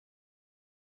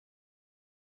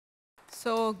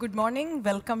So good morning,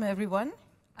 welcome everyone.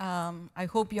 I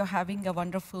hope you're having a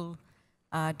wonderful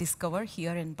discover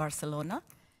here in Barcelona.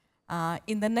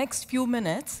 In the next few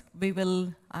minutes, we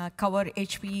will cover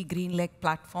HPE GreenLake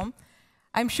platform.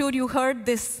 I'm sure you heard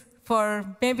this for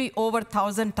maybe over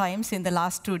 1,000 times in the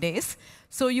last 2 days.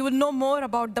 So you will know more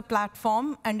about the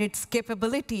platform and its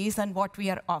capabilities and what we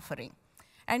are offering.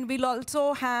 And we'll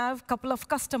also have a couple of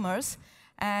customers,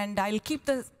 and I'll keep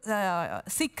the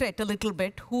secret a little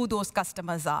bit who those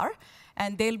customers are.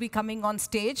 And they'll be coming on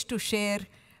stage to share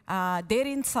their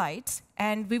insights.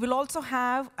 And we will also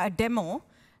have a demo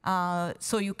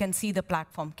so you can see the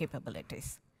platform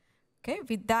capabilities. Okay,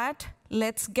 with that,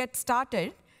 let's get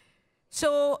started.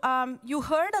 So you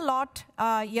heard a lot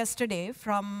yesterday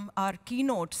from our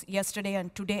keynotes yesterday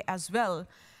and today as well.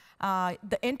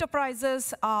 The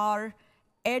enterprises are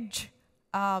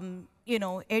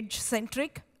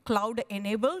edge-centric,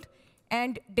 cloud-enabled,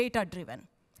 and data-driven.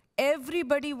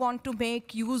 Everybody wants to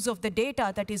make use of the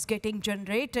data that is getting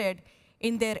generated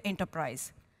in their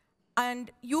enterprise.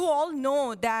 And you all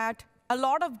know that a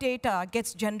lot of data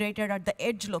gets generated at the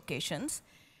edge locations,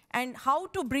 and how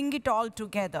to bring it all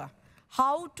together,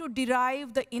 how to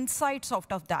derive the insights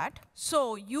out of that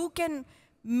so you can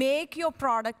make your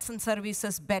products and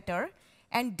services better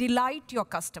and delight your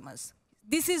customers.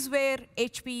 This is where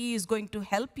HPE is going to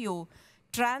help you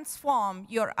transform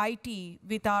your IT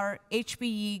with our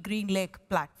HPE GreenLake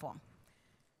platform.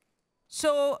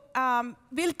 So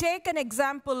we'll take an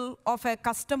example of a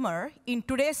customer. In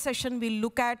today's session, we'll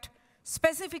look at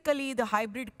specifically the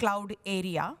hybrid cloud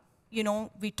area. You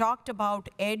know, we talked about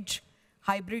edge,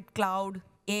 hybrid cloud,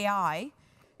 AI.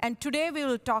 And today, we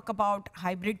will talk about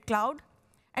hybrid cloud.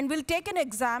 And we'll take an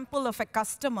example of a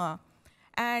customer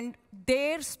and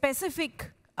their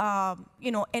specific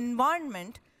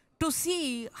environment to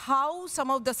see how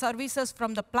some of the services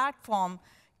from the platform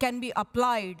can be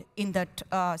applied in that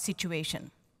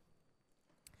situation.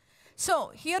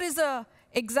 So here is an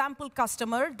example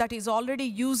customer that is already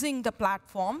using the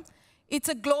platform. It's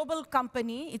a global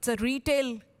company. It's a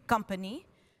retail company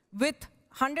with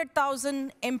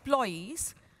 100,000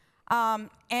 employees and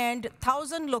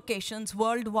 1,000 locations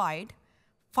worldwide,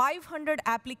 500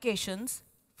 applications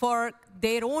for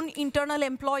their own internal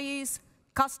employees,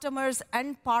 customers,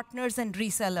 and partners and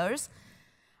resellers.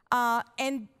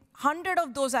 And 100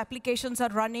 of those applications are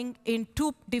running in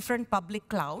 2 different public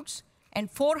clouds, and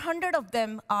 400 of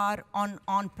them are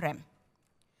on-prem.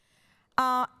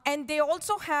 And they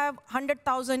also have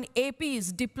 100,000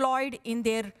 APs deployed in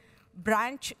their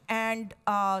branch and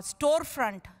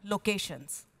storefront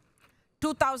locations.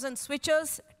 2,000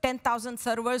 switches, 10,000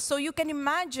 servers. So you can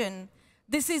imagine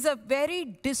this is a very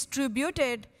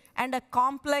distributed and a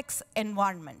complex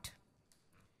environment.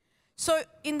 So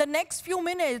in the next few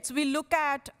minutes, we look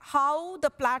at how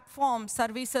the platform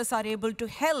services are able to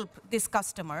help this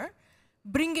customer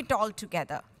bring it all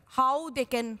together, how they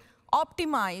can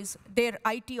optimize their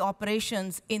IT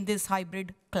operations in this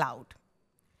hybrid cloud.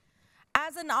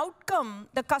 As an outcome,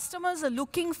 the customers are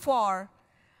looking for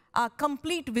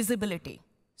complete visibility.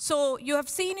 So you have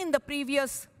seen in the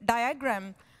previous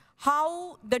diagram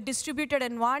how the distributed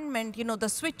environment, the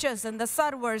switches and the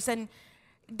servers, and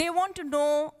they want to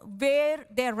know where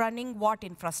they're running what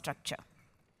infrastructure.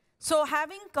 So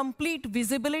having complete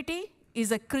visibility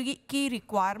is a key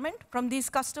requirement from these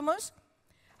customers.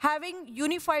 Having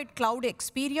unified cloud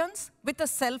experience with the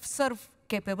self-serve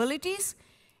capabilities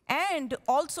and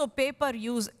also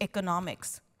pay-per-use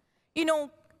economics.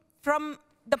 From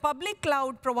the public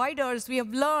cloud providers, we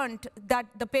have learned that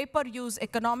the pay-per-use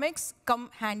economics come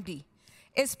handy,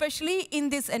 especially in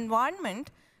this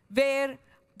environment where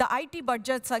the IT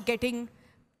budgets are getting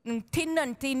thin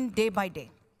and thin day by day.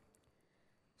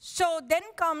 So then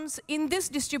comes, in this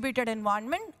distributed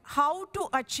environment, how to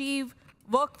achieve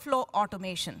workflow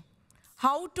automation,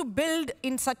 how to build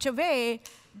in such a way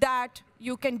that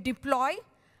you can deploy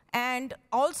and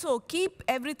also keep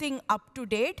everything up to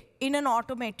date in an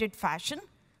automated fashion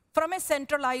from a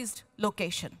centralized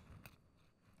location.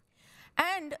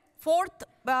 And fourth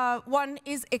one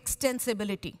is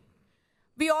extensibility.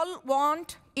 We all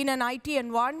want, in an IT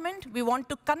environment, we want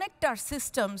to connect our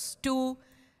systems to,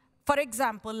 for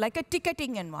example, like a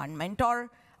ticketing environment or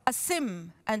a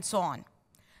SIM and so on.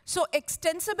 So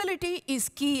extensibility is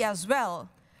key as well.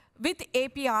 With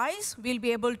APIs, we'll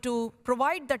be able to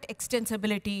provide that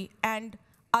extensibility and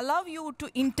allow you to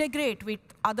integrate with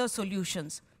other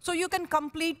solutions. So you can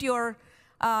complete your,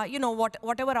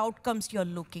 whatever outcomes you're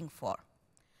looking for.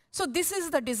 So this is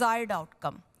the desired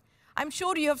outcome. I'm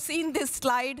sure you have seen this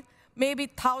slide maybe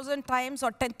 1,000 times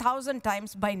or 10,000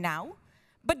 times by now.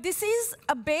 But this is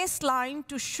a baseline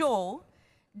to show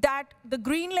that the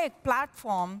GreenLake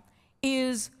platform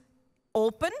is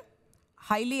open,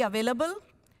 highly available,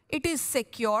 it is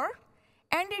secure,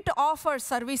 and it offers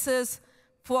services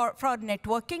for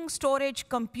networking, storage,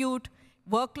 compute,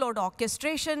 workload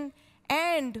orchestration,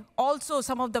 and also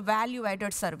some of the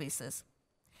value-added services.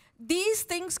 These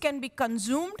things can be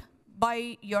consumed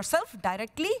by yourself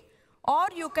directly, or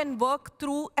you can work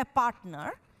through a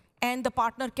partner, and the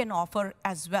partner can offer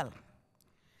as well.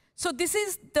 So this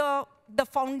is the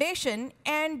foundation,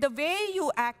 and the way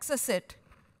you access it,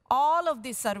 all of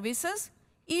these services,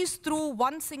 is through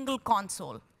one single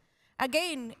console.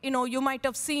 Again, you might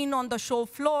have seen on the show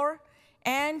floor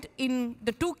and in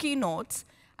the 2 keynotes,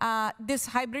 this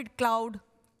hybrid cloud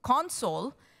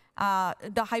console,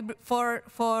 for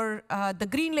the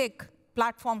GreenLake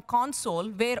platform console,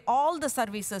 where all the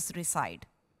services reside.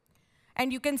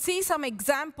 And you can see some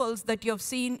examples that you have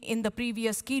seen in the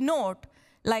previous keynote,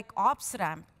 like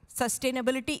OpsRamp,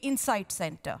 Sustainability Insight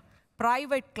Center,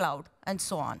 private cloud, and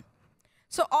so on.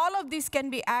 So all of these can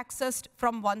be accessed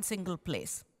from one single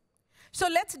place. So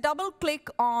let's double-click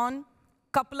on a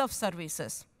couple of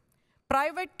services.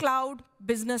 Private Cloud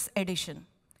Business Edition.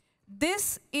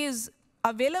 This is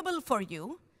available for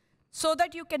you so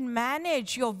that you can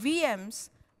manage your VMs,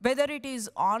 whether it is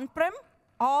on-prem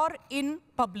or in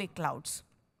public clouds.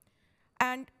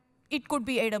 And it could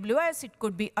be AWS, it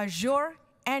could be Azure,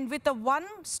 and with a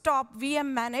one-stop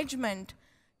VM management,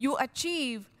 you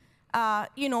achieve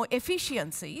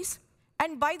efficiencies.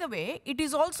 And by the way, it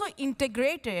is also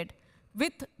integrated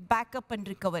with backup and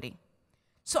recovery.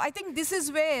 So I think this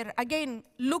is where, again,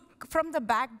 look from the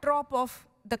backdrop of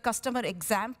the customer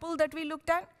example that we looked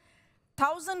at,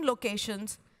 1,000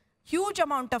 locations, huge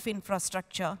amount of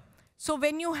infrastructure. So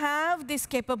when you have this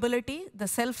capability, the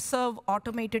self-serve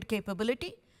automated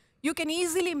capability, you can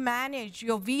easily manage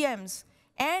your VMs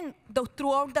and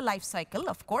throughout the life cycle,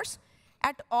 of course,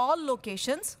 at all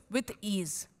locations with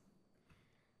ease.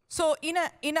 So in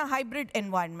a hybrid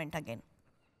environment again.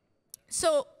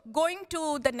 So going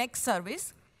to the next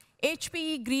service,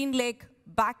 HPE GreenLake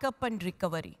Backup and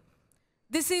Recovery.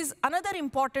 This is another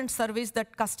important service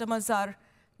that customers are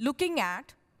looking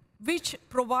at, which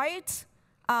provides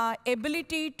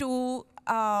ability to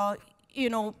have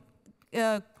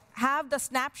the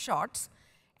snapshots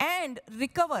and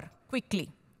recover quickly,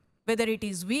 whether it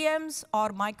is VMs or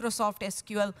Microsoft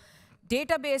SQL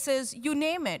databases, you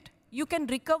name it. You can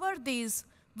recover these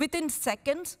within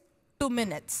seconds to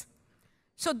minutes.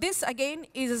 So this, again,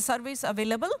 is a service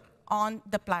available on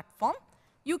the platform.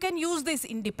 You can use this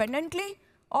independently,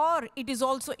 or it is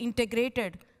also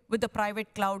integrated with the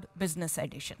Private Cloud Business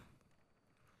Edition.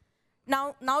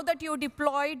 Now that you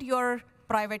deployed your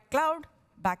private cloud,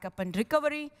 backup and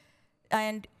recovery,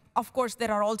 and of course,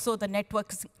 there are also the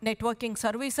networking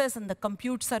services and the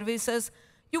compute services,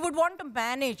 you would want to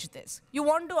manage this. You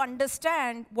want to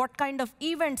understand what kind of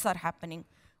events are happening,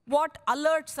 what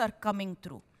alerts are coming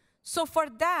through. So for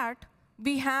that,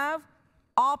 we have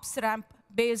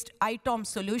OpsRamp-based ITOM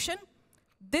solution.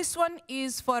 This one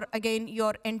is for, again,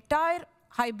 your entire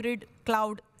hybrid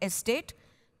cloud estate,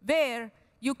 where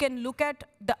you can look at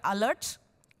the alerts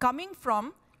coming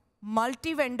from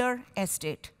multi-vendor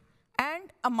estate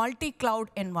and a multi-cloud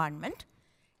environment,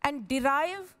 and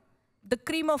derive the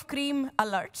cream of cream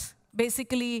alerts,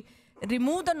 basically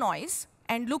remove the noise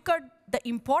and look at the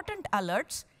important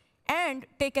alerts and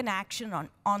take an action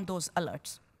on those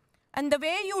alerts. And the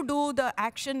way you do the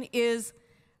action is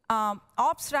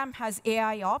OpsRamp has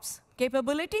AIOps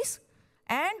capabilities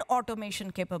and automation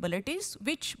capabilities,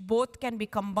 which both can be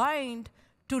combined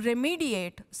to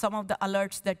remediate some of the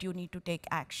alerts that you need to take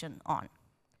action on.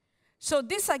 So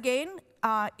this, again,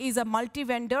 is a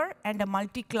multi-vendor and a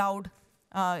multi-cloud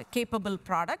capable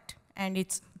product, and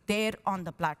it's there on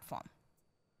the platform.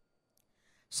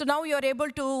 So now you're able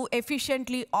to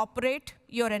efficiently operate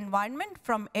your environment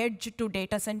from edge to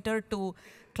data center to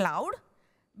cloud.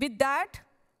 With that,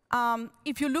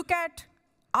 if you look at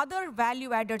other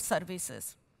value-added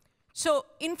services, so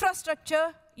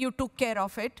infrastructure, you took care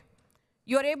of it.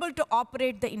 You're able to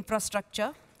operate the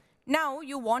infrastructure. Now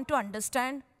you want to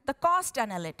understand the cost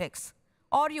analytics,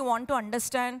 or you want to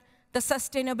understand the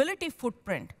sustainability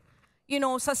footprint.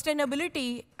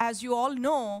 Sustainability, as you all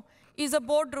know, is a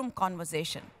boardroom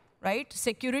conversation, right?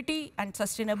 Security and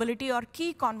sustainability are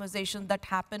key conversations that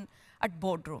happen at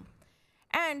boardroom.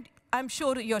 And I'm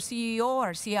sure your CEO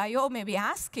or CIO may be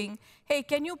asking, hey,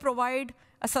 can you provide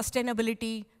a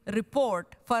sustainability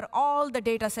report for all the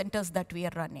data centers that we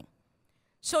are running?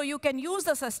 So you can use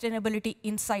the Sustainability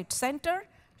Insight Center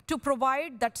to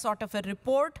provide that sort of a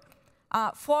report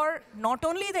for not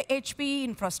only the HPE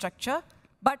infrastructure,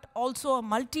 but also a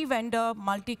multi-vendor,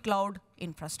 multi-cloud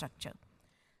infrastructure.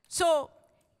 So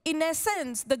in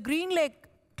essence, the GreenLake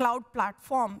cloud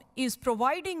platform is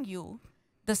providing you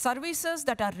the services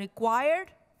that are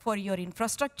required for your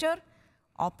infrastructure,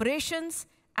 operations,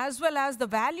 as well as the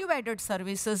value-added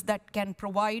services that can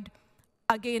provide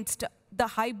against the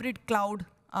hybrid cloud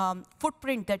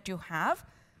footprint that you have,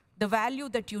 the value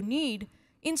that you need.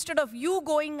 Instead of you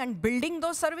going and building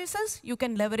those services, you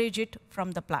can leverage it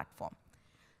from the platform.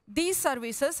 These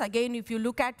services, again, if you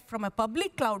look at from a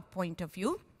public cloud point of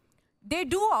view, they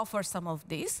do offer some of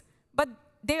these, but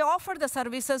they offer the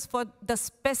services for the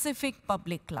specific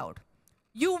public cloud.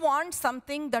 You want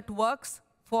something that works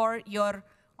for your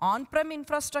on-prem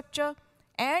infrastructure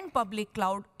and public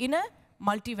cloud in a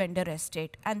multi-vendor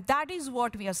estate, and that is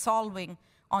what we are solving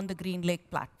on the GreenLake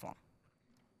platform.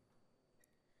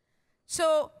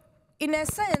 So in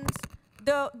essence,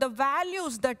 the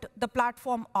values that the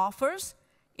platform offers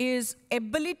is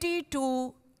ability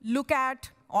to look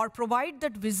at or provide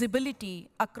that visibility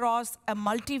across a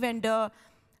multi-vendor,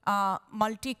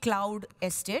 multi-cloud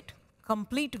estate,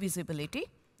 complete visibility.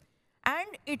 And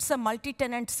it's a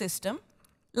multi-tenant system.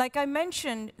 Like I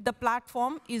mentioned, the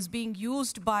platform is being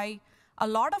used by a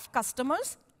lot of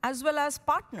customers as well as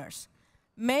partners.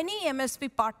 Many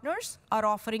MSP partners are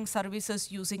offering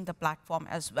services using the platform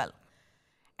as well.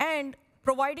 And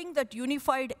providing that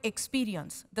unified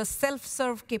experience, the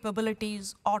self-serve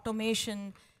capabilities,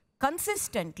 automation,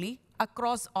 consistently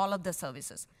across all of the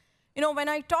services. You know, when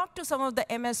I talk to some of the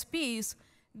MSPs,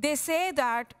 they say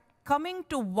that coming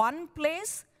to one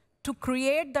place to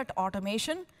create that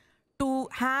automation, to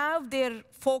have their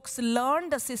folks learn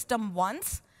the system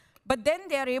once, but then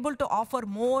they are able to offer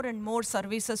more and more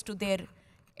services to their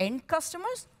end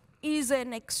customers is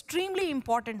an extremely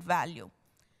important value.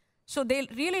 So they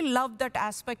really love that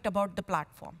aspect about the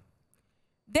platform.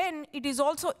 Then it is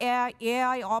also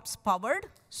AI ops powered,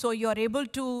 so you are able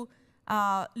to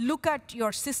look at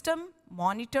your system,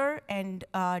 monitor and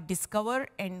discover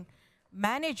and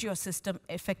manage your system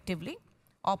effectively,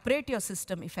 operate your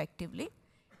system effectively.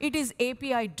 It is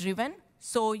API driven,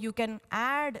 so you can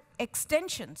add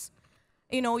extensions.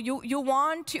 You know, you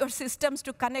want your systems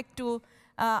to connect to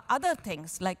other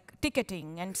things like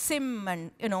ticketing and SIM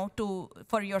and, you know,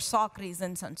 for your SOC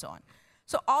reasons and so on.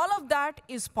 So all of that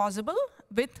is possible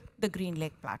with the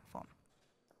GreenLake platform.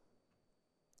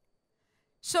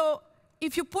 So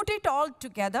if you put it all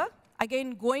together,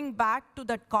 again, going back to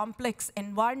that complex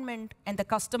environment and the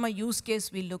customer use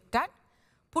case we looked at,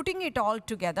 putting it all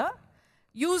together,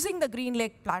 using the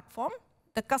GreenLake platform,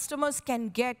 the customers can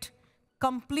get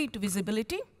complete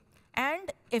visibility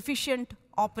and efficient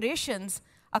operations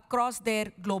across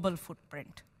their global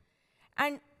footprint.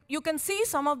 And you can see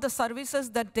some of the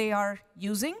services that they are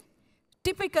using.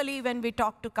 Typically, when we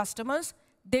talk to customers,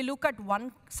 they look at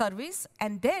one service,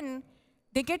 and then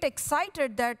they get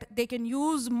excited that they can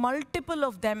use multiple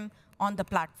of them on the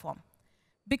platform.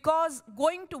 Because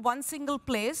going to one single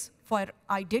place for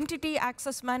identity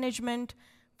access management,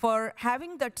 for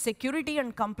having that security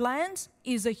and compliance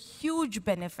is a huge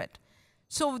benefit.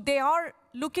 So they are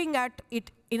looking at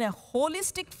it in a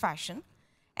holistic fashion,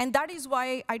 and that is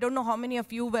why, I don't know how many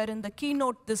of you were in the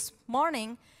keynote this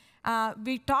morning,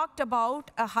 we talked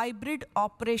about a hybrid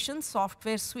operations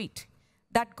software suite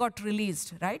that got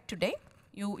released, right, today?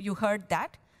 You heard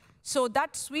that. So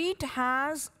that suite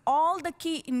has all the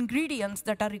key ingredients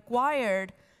that are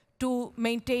required to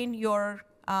maintain your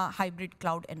hybrid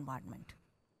cloud environment.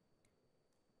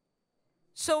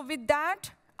 So with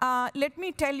that, let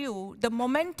me tell you the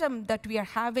momentum that we are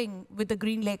having with the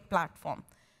GreenLake platform.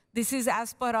 This is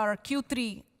as per our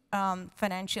Q3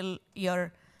 financial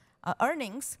year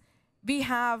earnings. We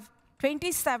have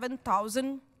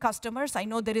 27,000 customers. I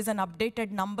know there is an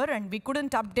updated number, and we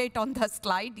couldn't update on the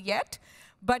slide yet,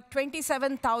 but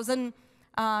 27,000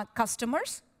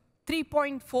 customers,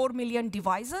 3.4 million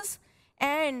devices,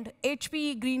 and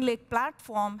HPE GreenLake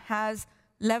platform has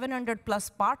 1,100 plus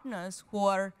partners who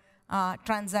are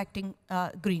transacting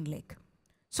GreenLake.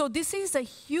 So this is a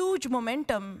huge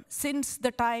momentum since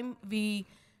the time we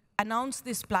announced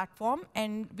this platform,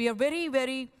 and we are very,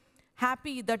 very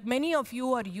happy that many of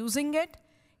you are using it.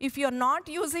 If you're not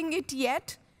using it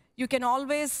yet, you can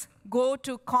always go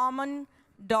to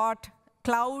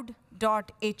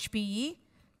common.cloud.hpe,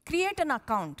 create an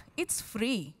account. It's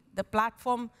free. The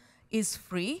platform is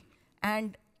free,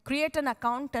 and create an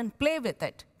account and play with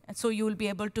it. And so you will be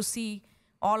able to see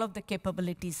all of the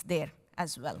capabilities there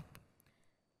as well.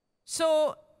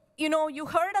 So, you know, you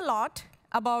heard a lot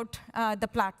about the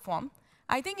platform.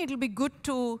 I think it'll be good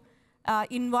to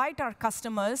invite our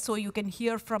customers so you can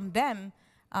hear from them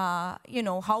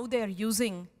how they're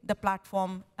using the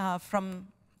platform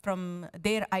from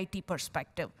their IT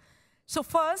perspective. So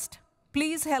first,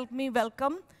 please help me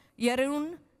welcome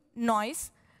Jeroen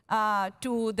Noyes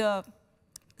to the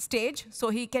stage so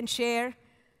he can share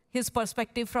his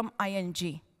perspective from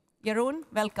ING. Jeroen,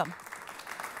 welcome.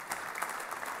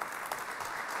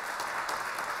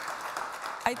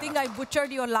 I think I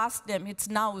butchered your last name. It's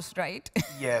Noyes, right?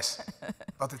 Yes,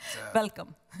 but it's...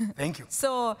 Welcome. Thank you.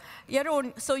 So,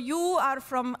 Jeroen, so you are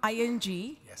from ING,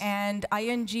 yes. And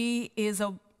ING is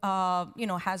a,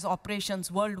 has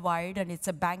operations worldwide, and it's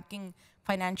a banking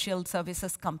financial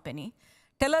services company.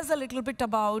 Tell us a little bit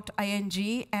about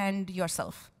ING and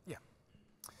yourself.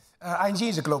 Yeah. ING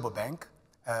is a global bank,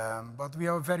 but we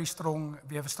are very strong.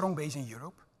 We have a strong base in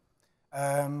Europe.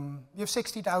 We have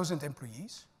 60,000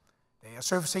 employees. They are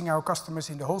servicing our customers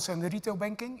in the wholesale and the retail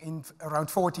banking in around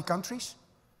 40 countries.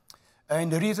 In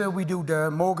the retail, we do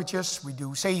the mortgages, we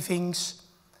do savings,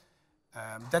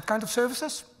 that kind of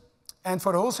services. And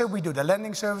for the wholesale, we do the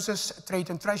lending services, trade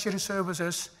and treasury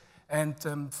services, and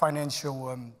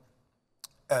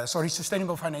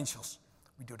sustainable financials.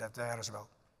 We do that there as well.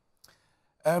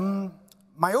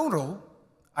 My own role,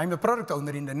 I'm a product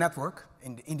owner in the network,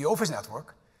 in the office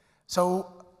network. So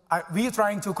we are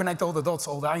trying to connect all the dots,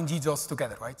 all the ING dots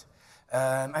together, right?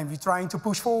 And we're trying to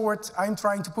push forward, I'm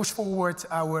trying to push forward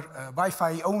our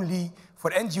Wi-Fi only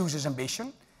for end users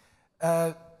ambition.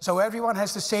 So everyone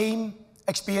has the same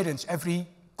experience, every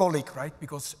colleague, right?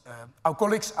 Because our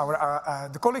colleagues,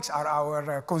 the colleagues are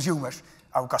our consumers,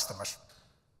 our customers.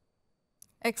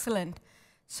 Excellent.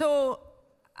 So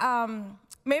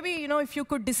maybe, if you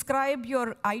could describe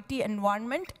your IT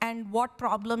environment and what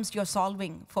problems you're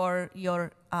solving for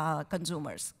your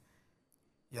consumers.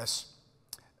 Yes.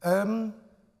 We're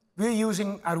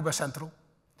using Aruba Central.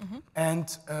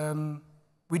 And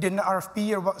we did an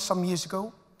RFP some years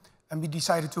ago, and we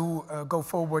decided to go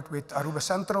forward with Aruba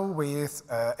Central, with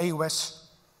AOS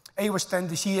 10,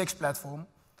 the CX platform,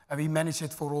 and we manage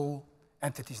it for all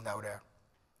entities now there.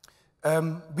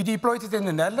 We deployed it in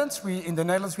the Netherlands. In the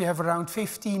Netherlands, we have around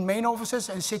 15 main offices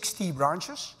and 60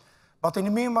 branches. But in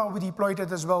the meanwhile, we deployed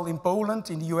it as well in Poland,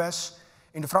 in the US,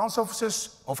 in the France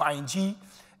offices of ING.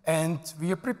 And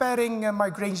we are preparing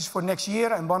migrations for next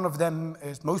year, and one of them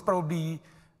is most probably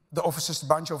the offices, the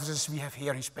branch offices we have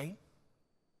here in Spain.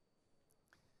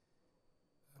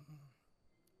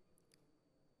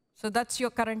 So that's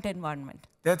your current environment?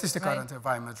 That is the current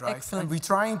environment, right? Excellent. And we're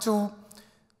trying to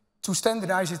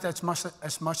standardize it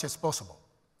as much as possible.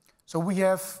 So we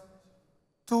have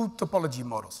two topology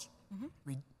models.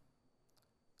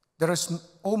 There is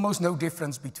almost no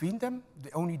difference between them.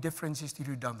 The only difference is the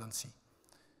redundancy.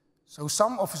 So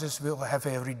some offices will have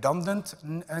a redundant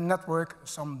network,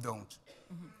 some don't.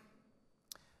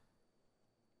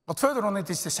 But further on, it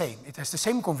is the same. It has the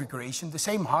same configuration, the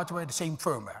same hardware, the same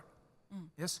firmware.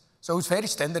 Yes? So it's very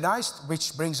standardized,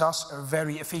 which brings us a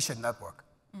very efficient network.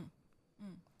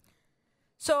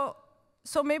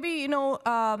 So maybe,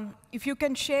 if you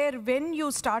can share when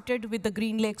you started with the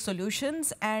GreenLake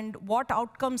solutions and what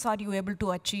outcomes are you able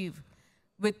to achieve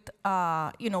with,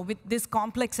 with this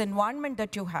complex environment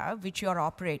that you have, which you are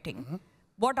operating.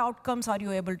 What outcomes are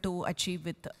you able to achieve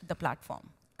with the platform?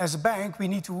 As a bank, we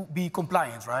need to be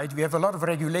compliant, right? We have a lot of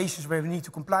regulations where we need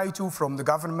to comply to from the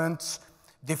governments,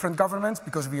 different governments,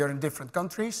 because we are in different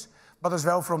countries, but as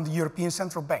well from the European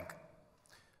Central Bank.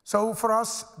 So for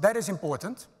us, that is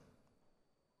important.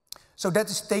 So that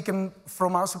is taken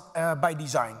from us by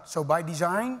design. So by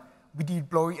design, we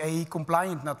deploy a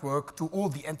compliant network to all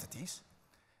the entities.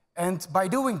 And by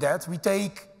doing that, we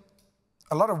take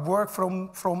a lot of work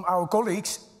from our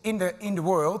colleagues in the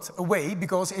world away,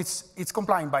 because it's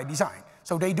compliant by design.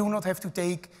 So they do not have to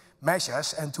take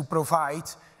measures and to provide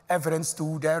evidence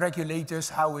to their regulators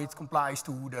how it complies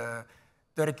to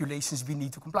the regulations we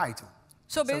need to comply to.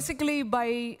 So basically,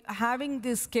 by having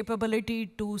this capability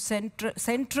to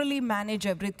centrally manage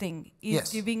everything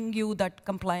is giving you that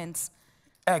compliance.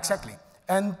 Exactly.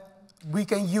 And we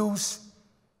can use,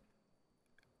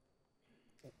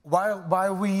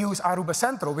 while we use Aruba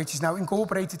Central, which is now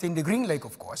incorporated in the GreenLake,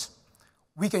 of course,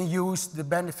 we can use the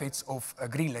benefits of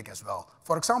GreenLake as well.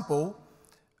 For example,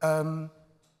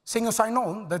 single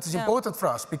sign-on, that is important for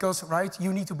us, because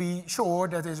you need to be sure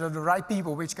that there are the right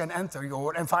people which can enter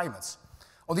your environments.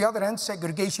 On the other hand,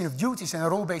 segregation of duties and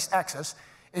role-based access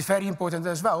is very important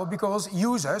as well, because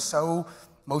users, so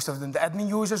most of them the admin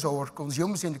users or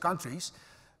consumers in the countries,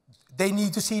 they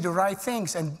need to see the right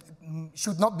things and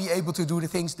should not be able to do the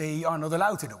things they are not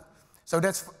allowed to do. So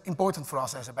that's important for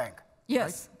us as a bank.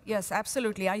 Yes, yes,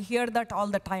 absolutely. I hear that all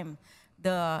the time.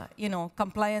 the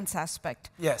compliance aspect.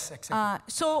 Yes, exactly.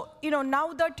 So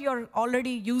now that you're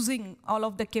already using all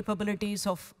of the capabilities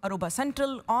of Aruba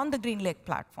Central on the GreenLake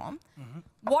platform,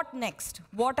 what next?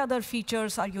 What other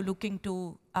features are you looking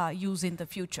to use in the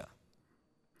future?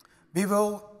 We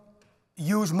will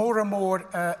use more and more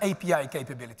API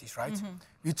capabilities, right?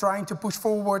 We're trying to push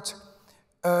forward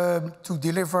to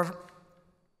deliver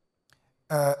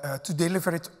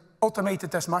it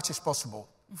automated as much as possible.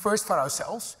 First for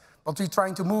ourselves, but we're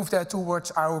trying to move that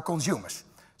towards our consumers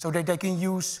so that they can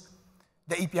use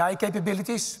the API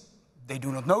capabilities. They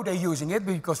do not know they're using it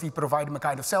because we provide them a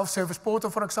kind of self-service portal,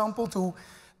 for example, to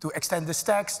extend the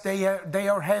stacks they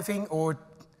are having or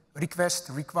request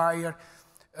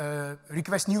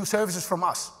new services from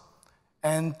us.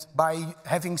 And by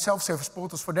having self-service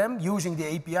portals for them, using the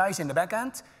APIs in the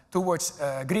backend towards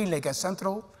GreenLake and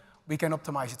Central, we can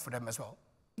optimize it for them as well.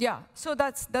 Yeah, so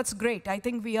that's great. I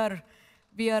think we are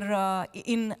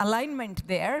in alignment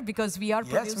there because we are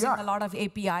producing a lot of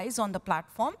APIs on the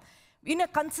platform in a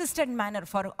consistent manner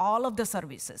for all of the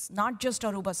services, not just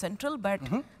Aruba Central, but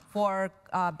for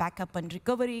backup and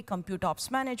recovery, compute ops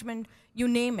management, you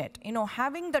name it.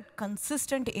 Having that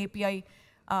consistent API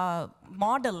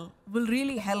model will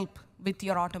really help with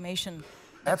your automation.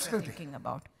 Absolutely. That you're thinking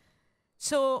about.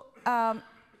 So,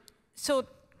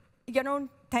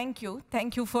 thank you.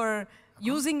 Thank you for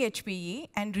using HPE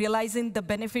and realizing the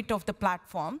benefit of the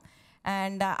platform.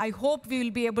 And I hope we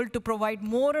will be able to provide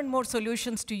more and more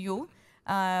solutions to you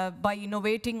by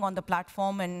innovating on the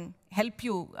platform and help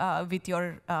you with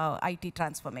your IT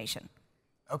transformation.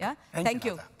 Okay. Yeah? Thank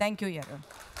you. Thank you, Jeroen.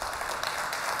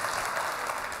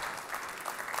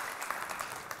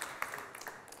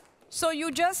 So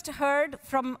you just heard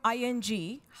from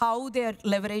ING how they're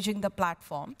leveraging the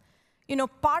platform.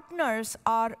 Partners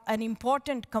are an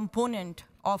important component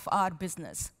of our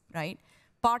business, right?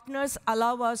 Partners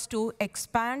allow us to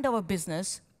expand our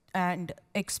business and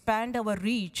expand our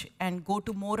reach and go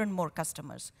to more and more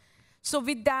customers. So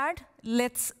with that,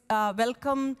 let's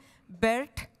welcome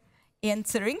Bert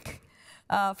Jenserink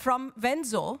from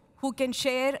Venzo, who can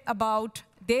share about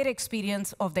their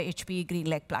experience of the HPE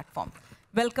GreenLake platform.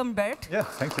 Welcome, Bert. Yeah,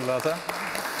 thank you, Lata.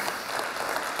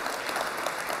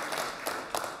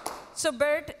 So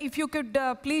Bert, if you could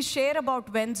please share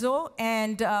about Venzo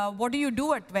and what do you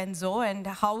do at Venzo and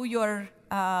how you're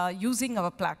using our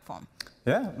platform.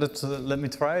 Yeah, let me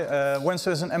try.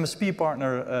 Venzo is an MSP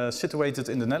partner situated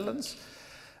in the Netherlands.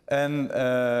 And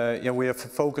we have a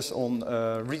focus on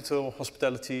retail,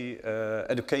 hospitality,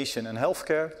 education and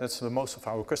healthcare. That's most of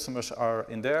our customers are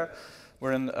in there.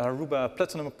 We're an Aruba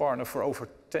Platinum partner for over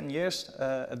 10 years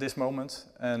at this moment.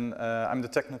 And I'm the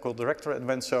technical director at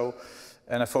Venzo.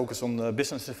 And I focus on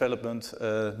business development,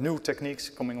 new techniques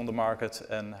coming on the market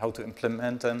and how to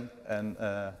implement them and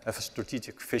have a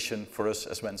strategic vision for us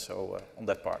as Venzo on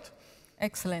that part.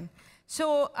 Excellent.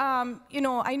 So,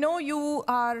 I know you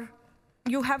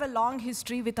have a long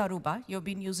history with Aruba. You've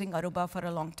been using Aruba for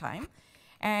a long time.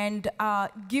 And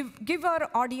give our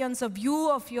audience a view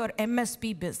of your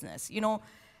MSP business.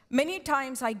 Many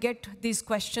times I get these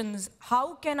questions,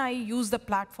 how can I use the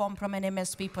platform from an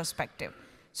MSP perspective?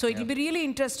 So it'll be really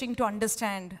interesting to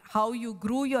understand how you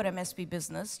grew your MSP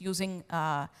business using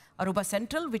Aruba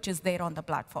Central, which is there on the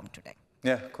platform today.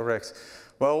 Yeah, correct.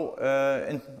 Well,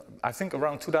 I think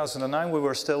around 2009 we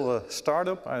were still a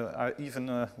startup.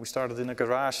 We started in a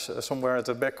garage somewhere at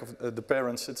the back of the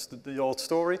parents. It's the old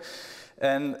story.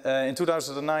 And in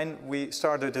 2009 we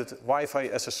started with Wi-Fi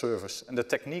as a service. And the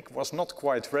technique was not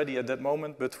quite ready at that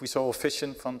moment, but we saw a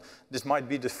vision from this might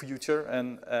be the future,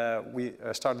 and we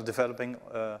started developing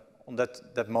on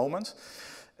that moment.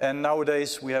 And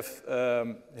nowadays we have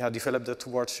developed it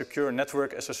towards secure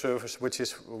network as a service, which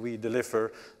is we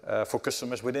deliver for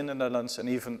customers within the Netherlands and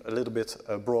even a little bit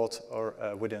abroad or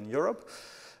within Europe.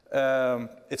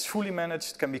 It's fully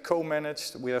managed, can be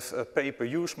co-managed. We have a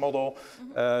pay-per-use model,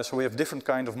 so we have different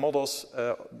kind of models.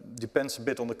 Depends a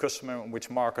bit on the customer and which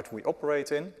market we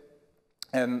operate in.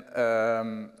 And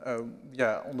on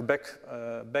the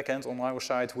back end on our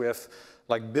side, we have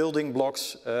like building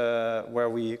blocks where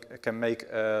we can make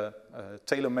a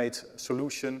tailor-made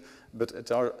solution, but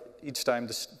it are each time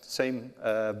the same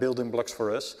building blocks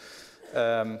for us.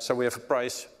 So we have a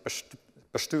price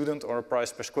per student or a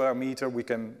price per square meter. We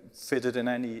can fit it in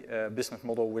any business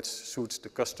model which suits the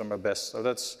customer best. So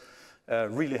that's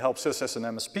really helps us as an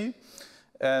MSP.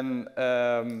 And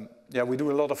we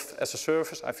do a lot of as a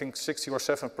service. I think 60 or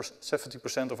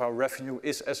 70% of our revenue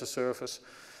is as a service.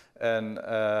 And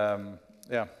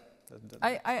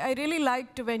I really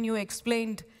liked when you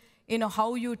explained,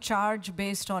 how you charge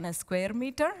based on a square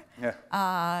meter. Yeah.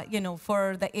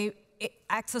 For the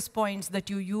access points that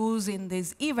you use in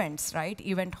these events, right?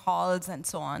 Event halls and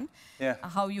so on. Yeah.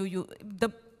 How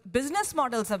the business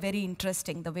models are very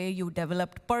interesting, the way you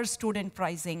developed per student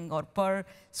pricing or per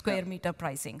square meter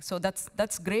pricing. So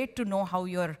that's great to know how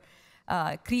you're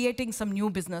creating some new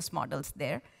business models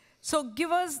there. So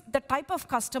give us the type of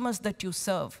customers that you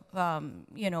serve.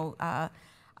 I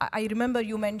remember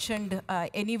you mentioned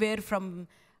anywhere from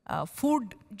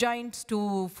food giants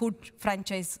to food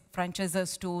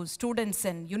franchises to students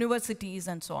and universities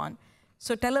and so on.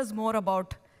 So tell us more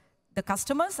about the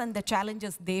customers and the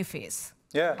challenges they face.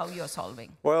 Yeah. How you're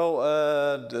solving. Well,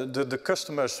 the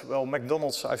customers, well,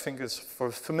 McDonald's, I think is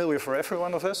familiar for every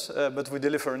one of us, but we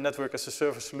deliver a network as a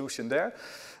service solution there.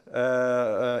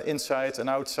 Inside and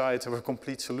outside, we have a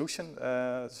complete solution.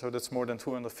 So that's more than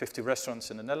 250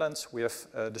 restaurants in the Netherlands. We have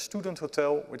the student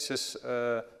hotel, which is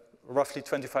roughly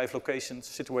 25 locations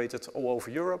situated all over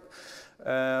Europe.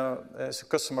 As a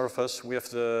customer of us, we have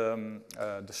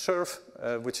the SURF,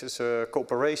 which is a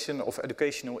cooperation of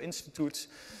educational institutes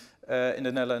in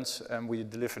the Netherlands, and we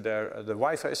deliver there the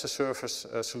Wi-Fi as a service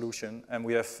solution. And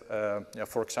we have,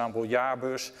 for example,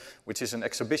 Jaarbeurs, which is an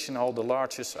exhibition hall, the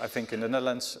largest, I think, in the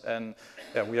Netherlands. And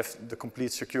we have the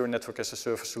complete secure network as a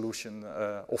service solution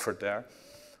offered there.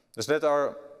 So that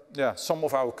are some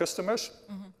of our customers.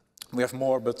 Mm-hmm. We have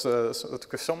more, but to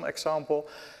give some example.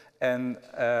 And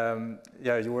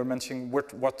you were mentioning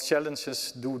what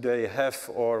challenges do they have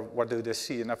or what do they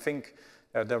see? And I think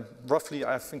there are roughly,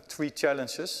 I think, 3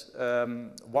 challenges.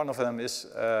 One of them is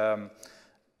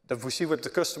that we see with the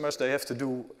customers, they have to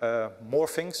do more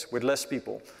things with less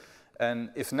people. And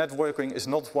if networking is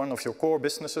not one of your core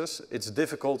businesses, it's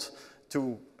difficult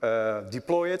to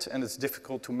deploy it and it's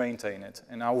difficult to maintain it.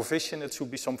 In our vision, it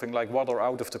should be something like water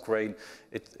out of the crane.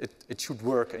 It should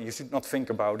work and you should not think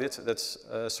about it. That's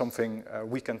something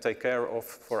we can take care of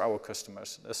for our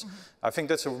customers. I think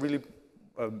that's a really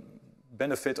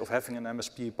benefit of having an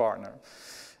MSP partner.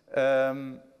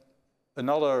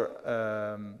 Another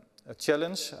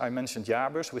challenge, I mentioned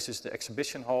Jaarbeurs, which is the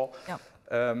exhibition hall,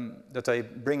 that they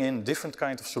bring in different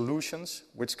kinds of solutions,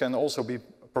 which can also be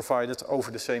provided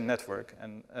over the same network.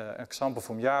 And an example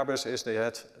from Jaarbeurs is they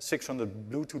had 600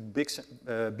 Bluetooth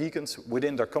beacons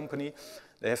within their company.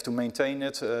 They have to maintain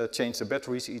it, change the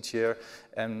batteries each year,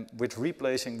 and with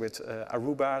replacing with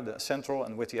Aruba, the central,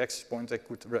 and with the access point, they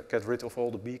could get rid of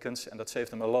all the beacons, and that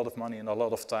saved them a lot of money and a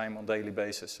lot of time on a daily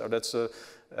basis. So that's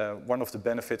one of the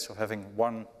benefits of having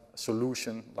one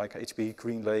solution like HPE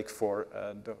GreenLake for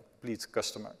the complete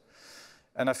customer.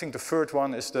 And I think the third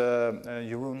one is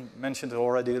Jeroen mentioned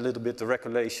already a little bit, the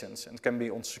regulations, and it can be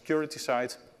on the security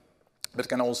side, but it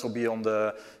can also be on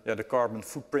the carbon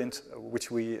footprint,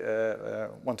 which we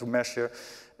want to measure.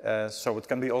 So it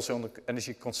can be also on the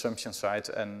energy consumption side,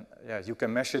 and you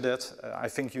can measure that. I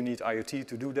think you need IoT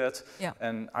to do that,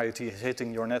 and IoT is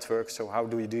hitting your network, so how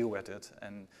do you deal with it?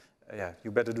 And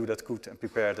you better do that good and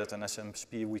prepare that, and as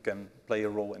MSP we can play a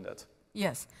role in that.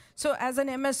 Yes. So as an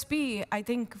MSP, I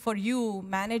think for you,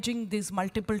 managing these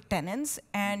multiple tenants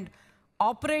and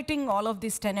operating all of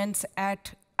these tenants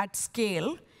at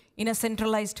scale in a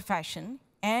centralized fashion,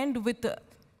 and with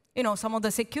some of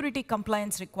the security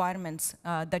compliance requirements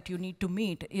that you need to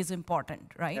meet is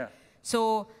important, right? Yeah.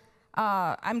 So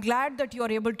I'm glad that you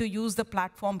are able to use the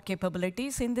platform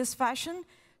capabilities in this fashion.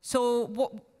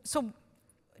 So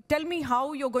tell me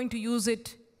how you're going to use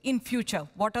it in future.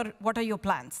 What are your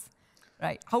plans?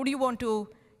 Right. How do you want to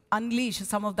unleash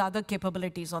some of the other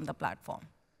capabilities on the platform?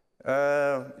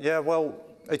 Well,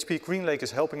 HPE GreenLake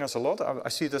is helping us a lot. I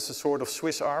see it as a sort of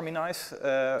Swiss Army knife.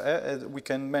 We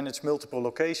can manage multiple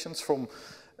locations from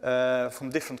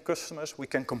different customers. We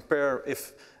can compare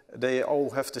if they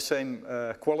all have the same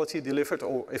quality delivered,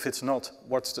 or if it's not,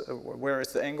 where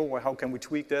is the angle, or how can we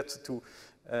tweak that to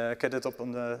get it up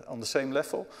on the same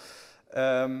level.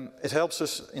 It helps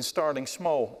us in starting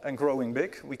small and growing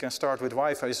big. We can start with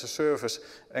Wi-Fi as a service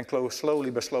and go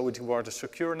slowly but slowly toward a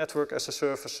secure network as a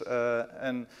service.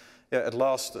 And at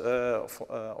last,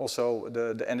 also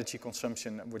the energy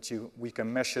consumption, which we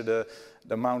can measure the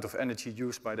amount of energy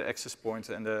used by the access point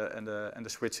and the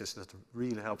switches. That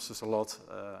really helps us a lot,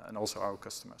 and also our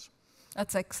customers.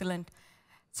 That's excellent.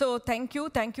 So thank you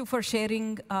for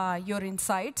sharing your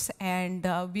insights, and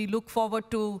we look forward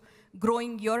to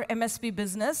growing your MSP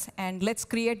business, and let's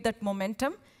create that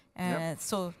momentum.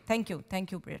 So thank you,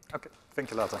 Britt. Okay,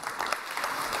 thank you, Lata.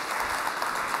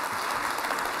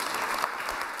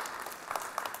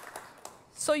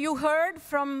 So you heard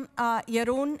from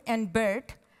Jeroen and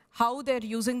Bert how they're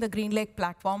using the GreenLake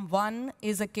platform. One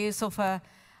is a case of a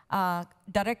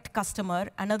direct customer,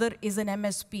 another is an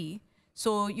MSP.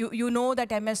 So you know that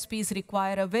MSPs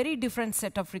require a very different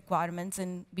set of requirements,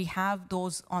 and we have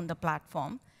those on the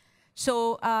platform.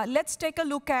 So let's take a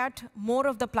look at more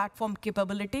of the platform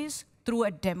capabilities through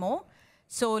a demo.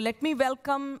 So let me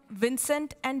welcome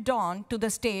Vincent and Dawn to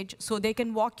the stage so they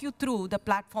can walk you through the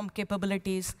platform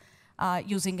capabilities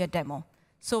using a demo.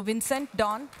 So Vincent,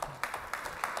 Dawn,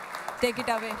 take it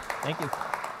away. Thank you.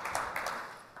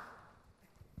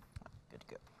 Good to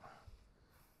go. All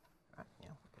right, yeah,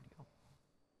 good to go.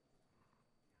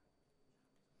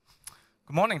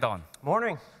 Good morning, Dawn.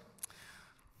 Morning.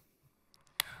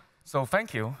 So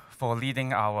thank you for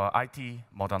leading our IT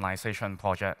modernization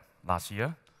project last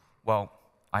year. Well,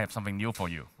 I have something new for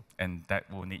you, and that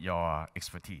will need your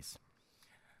expertise.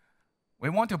 We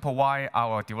want to provide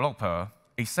our developer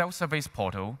a self-service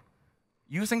portal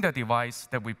using the device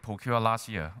that we procured last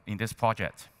year in this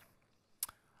project.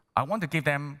 I want to give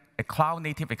them a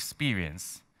cloud-native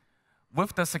experience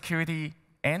with the security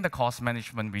and the cost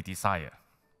management we desire.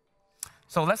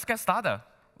 So let's get started.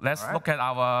 Let's look at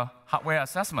our hardware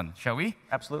assessment, shall we?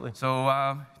 Absolutely.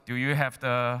 So do you have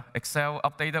the Excel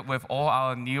updated with all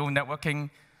our new networking,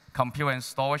 compute, and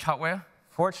storage hardware?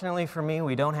 Fortunately for me,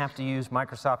 we don't have to use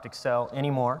Microsoft Excel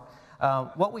anymore.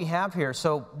 What we have here,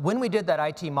 so when we did that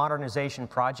IT modernization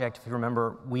project, if you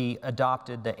remember, we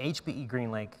adopted the HPE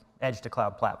GreenLake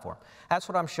edge-to-cloud platform. That's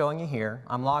what I'm showing you here.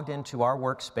 I'm logged into our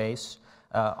workspace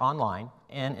online,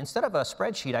 and instead of a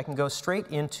spreadsheet, I can go straight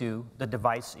into the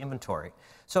device inventory.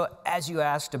 So as you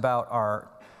asked about our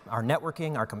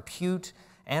networking, our compute,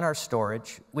 and our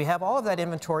storage, we have all of that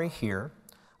inventory here,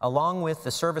 along with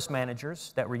the service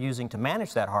managers that we're using to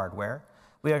manage that hardware.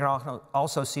 We can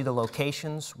also see the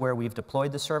locations where we've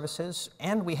deployed the services,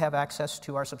 and we have access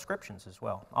to our subscriptions as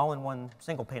well, all in one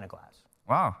single pane of glass.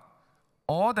 Wow.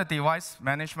 All the device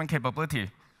management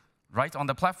capability right on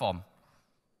the platform.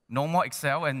 No more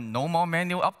Excel and no more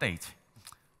manual update.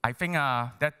 I think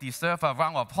that deserves a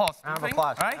round of applause. Round of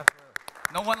applause. Right?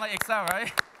 Absolutely. No one like Excel,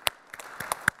 right?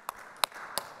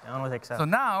 Down with Excel. So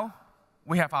now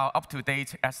we have our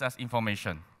up-to-date access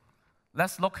information.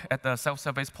 Let's look at the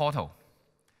self-service portal.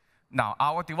 Now,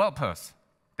 our developers,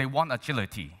 they want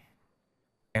agility,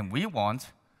 and we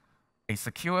want a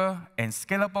secure and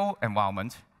scalable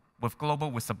environment with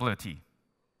global visibility.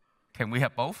 Can we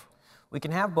have both? We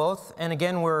can have both, and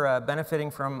again, we're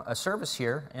benefiting from a service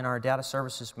here in our Data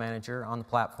Services Manager on the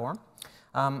platform.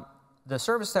 The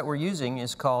service that we're using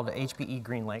is called HPE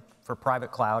GreenLake for Private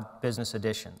Cloud Business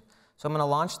Edition. So I'm going to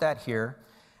launch that here,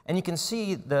 and you can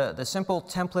see the simple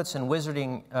templates and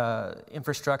wizarding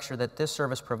infrastructure that this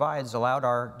service provides allowed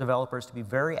our developers to be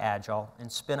very agile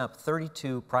and spin up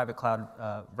 32 private cloud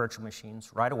virtual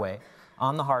machines right away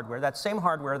on the hardware, that same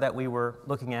hardware that we were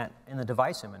looking at in the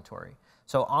device inventory.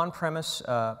 So on-premise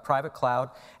private cloud,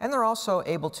 and they're also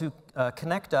able to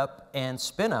connect up and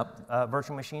spin up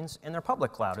virtual machines in their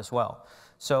public cloud as well.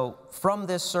 So from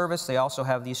this service, they also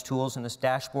have these tools in this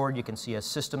dashboard. You can see a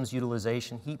systems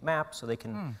utilization heat map, so they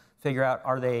can figure out,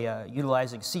 are they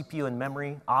utilizing CPU and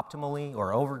memory optimally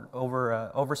or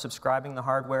oversubscribing the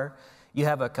hardware. You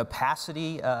have a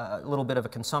capacity, a little bit of a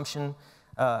consumption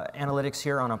analytics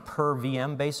here on a per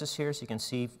VM basis here, so you can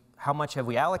see how much have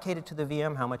we allocated to the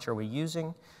VM, how much are we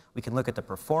using. We can look at the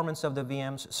performance of the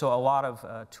VMs, so a lot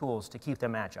of tools to keep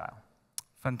them agile.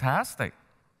 Fantastic.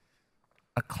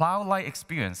 A cloud-like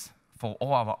experience for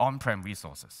all our on-prem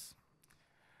resources.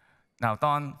 Now,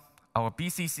 Don, our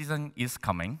busy season is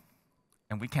coming,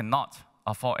 and we cannot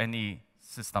afford any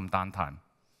system downtime.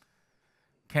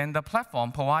 Can the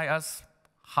platform provide us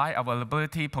high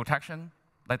availability protection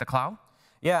like the cloud?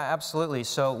 Yeah, absolutely.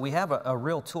 So we have a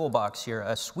real toolbox here,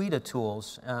 a suite of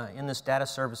tools in this Data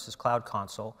Services Cloud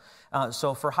Console.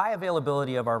 So for high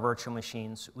availability of our virtual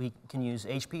machines, we can use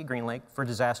HPE GreenLake for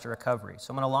disaster recovery.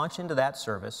 So I'm going to launch into that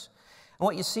service. And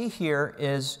what you see here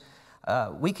is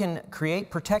we can create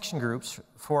protection groups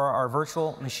for our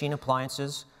virtual machine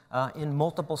appliances in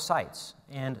multiple sites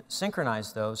and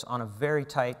synchronize those on a very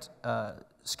tight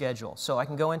schedule. So I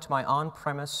can go into my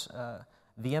on-premise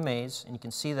VMAs, and you can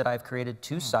see that I've created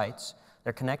two sites.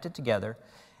 They're connected together.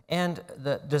 And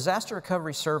the disaster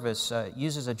recovery service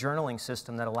uses a journaling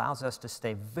system that allows us to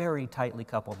stay very tightly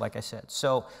coupled, like I said.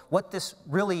 So what this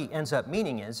really ends up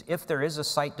meaning is if there is a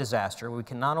site disaster, we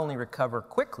can not only recover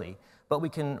quickly, but we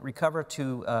can recover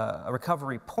to a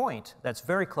recovery point that's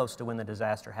very close to when the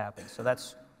disaster happens. So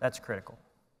that's critical.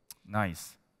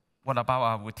 Nice. What about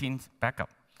our routine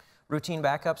backup? Routine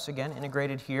backups, again,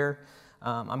 integrated here.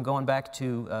 I'm going back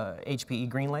to HPE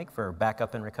GreenLake for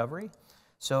backup and recovery.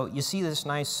 So you see this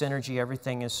nice synergy.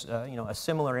 Everything is a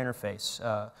similar interface.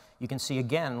 You can see,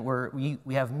 again,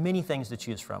 we have many things to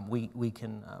choose from. We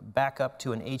can back up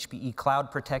to an HPE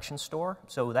Cloud Protection Store,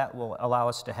 so that will allow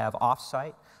us to have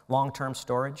off-site, long-term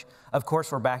storage. Of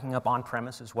course, we're backing up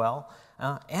on-premise as well.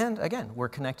 And again, we're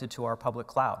connected to our public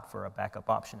cloud for a backup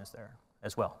option is there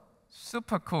as well.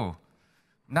 Super cool.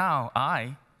 Now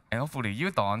I, and hopefully you,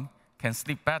 Don, can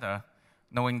sleep better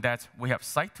knowing that we have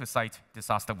site-to-site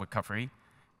disaster recovery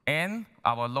and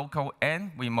our local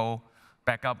and remote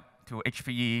backup to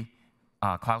HPE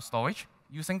cloud storage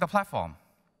using the platform.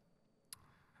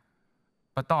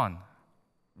 But Don,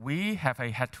 we have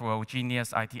a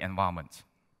heterogeneous IT environment.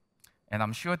 And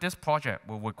I'm sure this project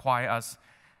will require us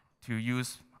to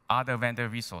use other vendor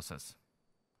resources.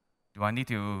 Do I need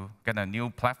to get a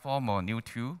new platform or a new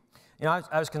tool? You know,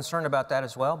 I was concerned about that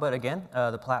as well, but again,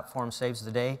 the platform saves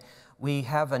the day. We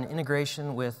have an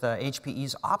integration with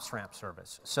HPE's OpsRamp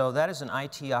service. So that is an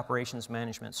IT operations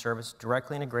management service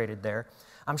directly integrated there.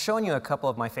 I'm showing you a couple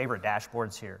of my favorite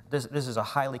dashboards here. This is a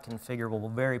highly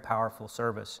configurable, very powerful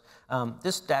service.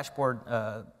 This dashboard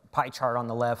pie chart on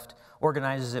the left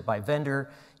organizes it by vendor.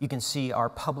 You can see our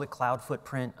public cloud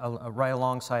footprint right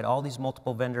alongside all these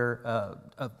multiple vendor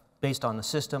based on the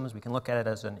systems. We can look at it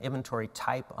as an inventory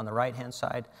type on the right-hand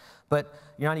side. But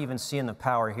you're not even seeing the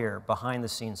power here. Behind the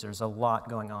scenes, there's a lot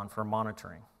going on for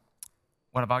monitoring.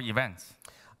 What about events?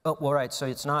 Oh, well, right, so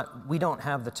it's not, we don't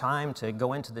have the time to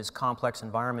go into this complex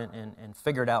environment and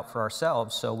figure it out for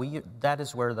ourselves. So that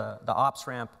is where the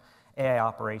OpsRamp AI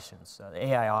operations, the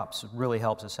AI ops really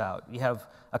helps us out. You have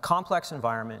a complex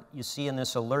environment. You see in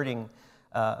this alerting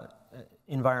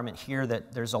environment here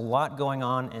that there's a lot going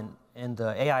on, and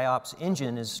the AI ops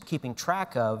engine is keeping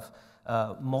track of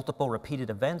multiple repeated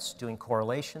events, doing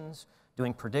correlations,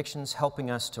 doing predictions, helping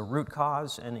us to root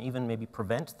cause and even maybe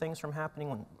prevent things from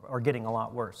happening or getting a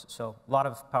lot worse. So a lot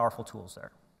of powerful tools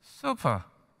there. Super.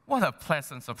 What a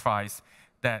pleasant surprise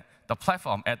that the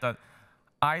platform added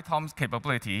ITOps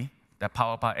capability that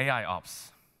powered by AI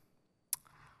ops.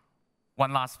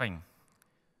 One last thing.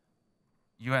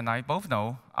 You and I both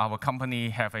know our company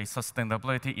have a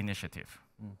sustainability initiative.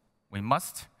 We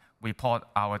must report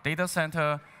our data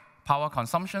center power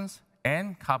consumptions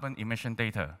and carbon emission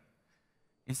data.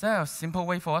 Is there a simple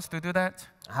way for us to do that?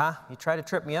 You try to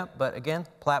trip me up, but again,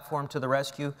 platform to the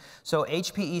rescue. So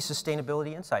HPE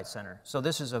Sustainability Insight Center. So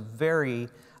this is a very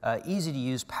easy to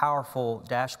use, powerful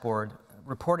dashboard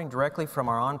reporting directly from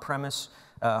our on-premise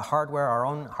hardware, our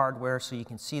own hardware, so you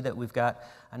can see that we've got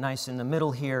a nice in the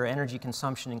middle here energy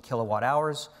consumption in kilowatt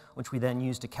hours, which we then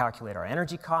use to calculate our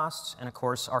energy costs and, of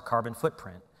course, our carbon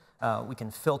footprint. We can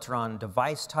filter on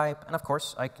device type, and of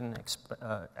course, I can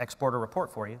export a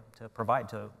report for you to provide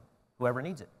to whoever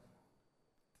needs it.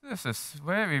 This is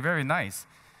very, very nice.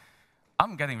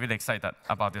 I'm getting really excited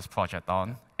about this project,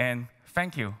 Don, and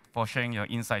thank you for sharing your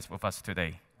insights with us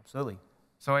today. Absolutely.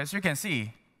 So as you can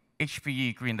see,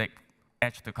 HPE GreenLake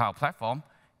edge-to-cloud platform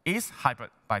is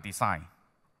hybrid by design.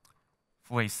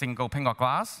 Through a single pane of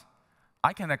glass,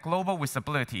 I can have global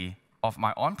visibility of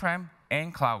my on-prem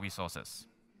and cloud resources.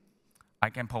 I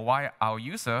can provide our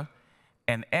user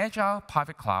an agile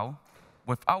private cloud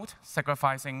without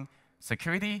sacrificing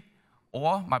security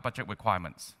or my budget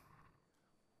requirements.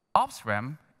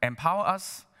 OpsRamp empower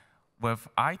us with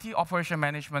IT operation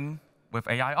management with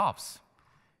AI ops.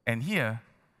 And here,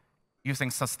 using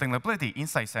Sustainability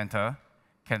Insight Center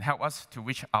can help us to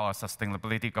reach our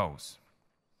sustainability goals.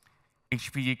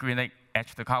 HPE GreenLake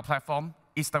edge-to-cloud platform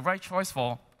is the right choice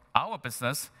for our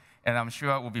business, and I'm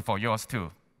sure it will be for yours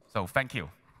too. So thank you.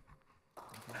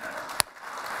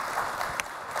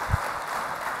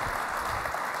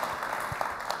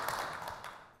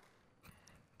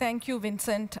 Thank you,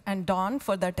 Vincent and Don,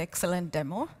 for that excellent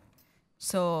demo.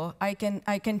 So I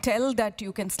can tell that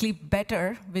you can sleep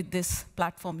better with this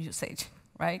platform usage,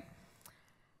 right?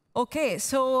 OK,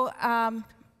 so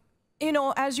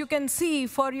as you can see,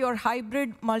 for your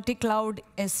hybrid multi-cloud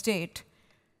estate,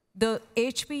 the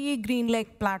HPE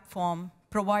GreenLake platform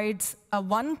provides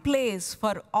one place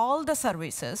for all the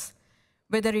services,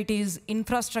 whether it is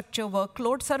infrastructure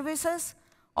workload services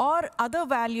or other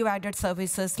value-added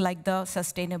services like the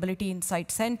Sustainability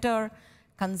Insight Center,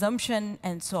 consumption,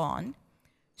 and so on.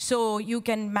 So you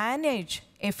can manage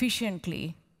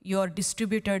efficiently your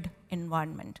distributed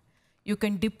environment. You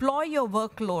can deploy your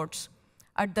workloads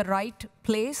at the right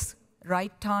place,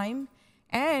 right time,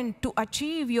 and to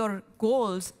achieve your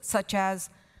goals, such as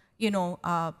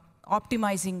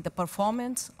optimizing the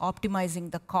performance,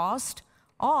 optimizing the cost,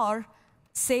 or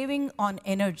saving on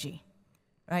energy,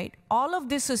 right? All of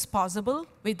this is possible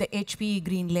with the HPE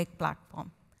GreenLake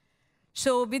platform.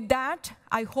 So with that,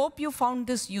 I hope you found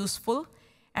this useful,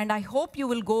 and I hope you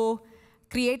will go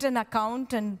create an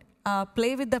account and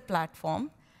play with the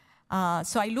platform.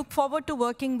 So I look forward to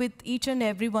working with each and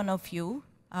every one of you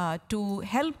to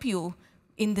help you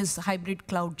in this hybrid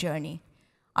cloud journey.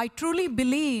 I truly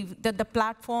believe that the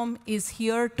platform is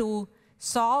here to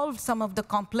solve some of the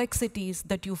complexities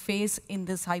that you face in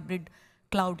this hybrid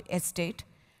cloud estate.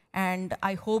 And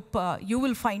I hope you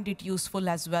will find it useful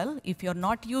as well. If you're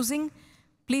not using,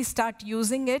 please start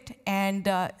using it and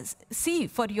see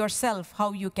for yourself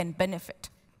how you can benefit.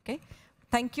 Okay?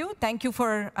 Thank you. Thank you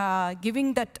for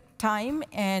giving that time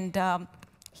and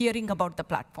hearing about the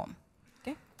platform.